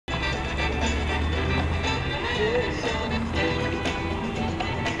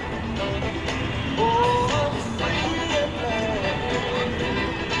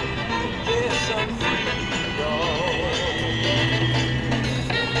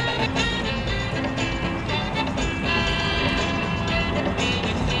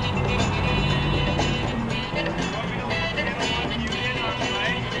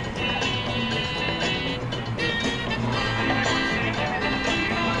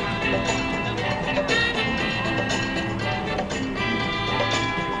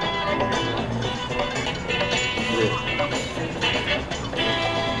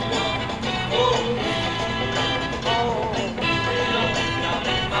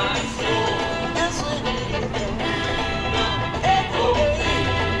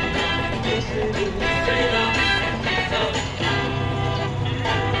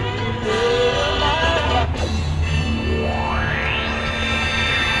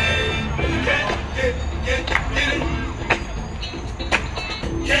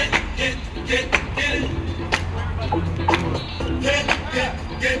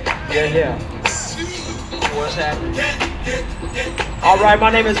All right, my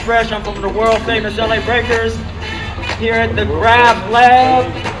name is Fresh. I'm from the world famous LA Breakers here at the Graff Lab.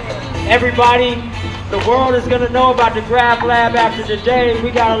 Everybody, the world is going to know about the Graff Lab after today. We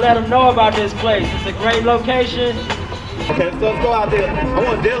got to let them know about this place. It's a great location. Okay, so let's go out there. I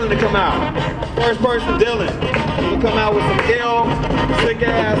want Dylan to come out. First person, Dylan. He'll come out with some ill, sick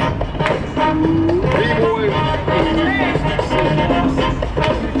ass B-boy.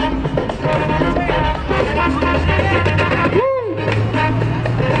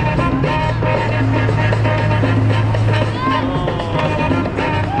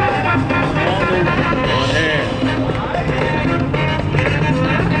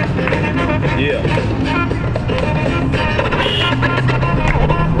 Yeah.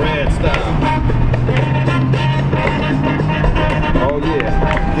 Red style. Oh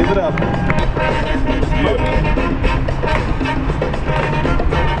yeah. Give it up. Yeah.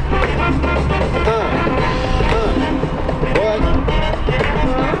 What?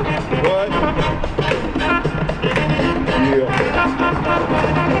 What? Yeah.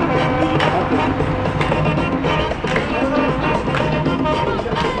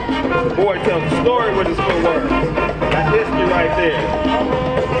 Boy tells a story with his footwork. That's history right there.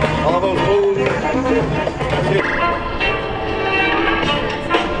 All those moves.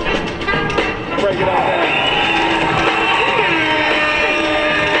 Break it all down.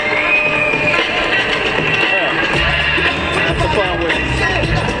 Have some fun with it.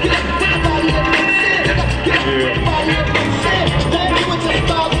 Yeah.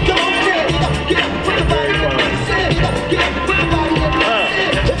 Very fun.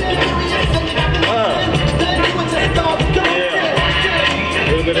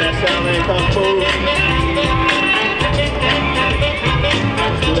 Look at that sound and kung fu.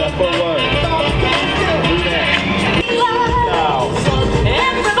 Let's do that footwork. Do that. Now.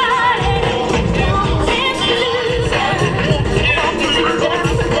 Have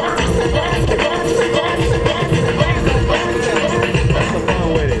some fun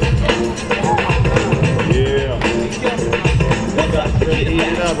with it. Yeah. Really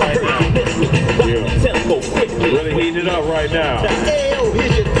heating it up right now. Yeah. Really heating it up right now.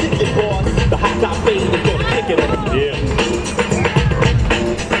 Here's your ticket, boy. The hot top fade is gonna kick it on. Yeah.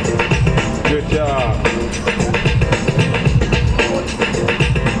 Good job.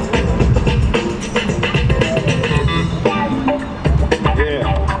 Yeah.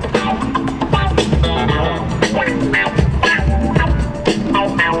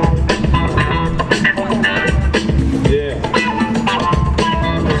 Yeah.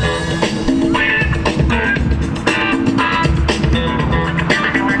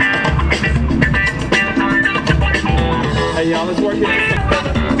 Hey y'all, let's work it. Do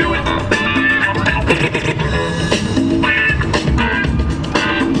it.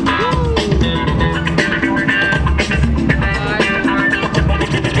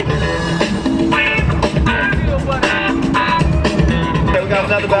 Okay, we got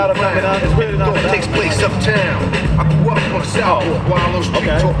another battle coming up. It's really not takes place uptown. I grew up on the South, while on street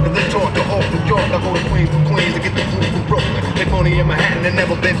talk, and then talk to off New York. I go to Queens from Queens to get the food from Brooklyn. Make money in Manhattan and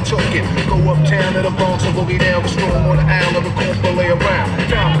never been talking. Go uptown to the Bronx and boogie down with Storm on the island of the Cooper lay around.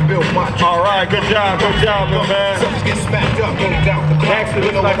 Time to build my dream. All right, good job, little man. Something's getting smacked up, no doubt. The Next, it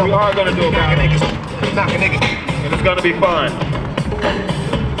looks like we are going to do a battle. Knocking niggas. And it's going to be fun.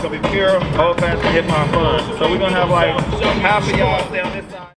 It's going to be pure, old-fashioned hip-hop fun. So we're going to have like half of y'all stay on this side.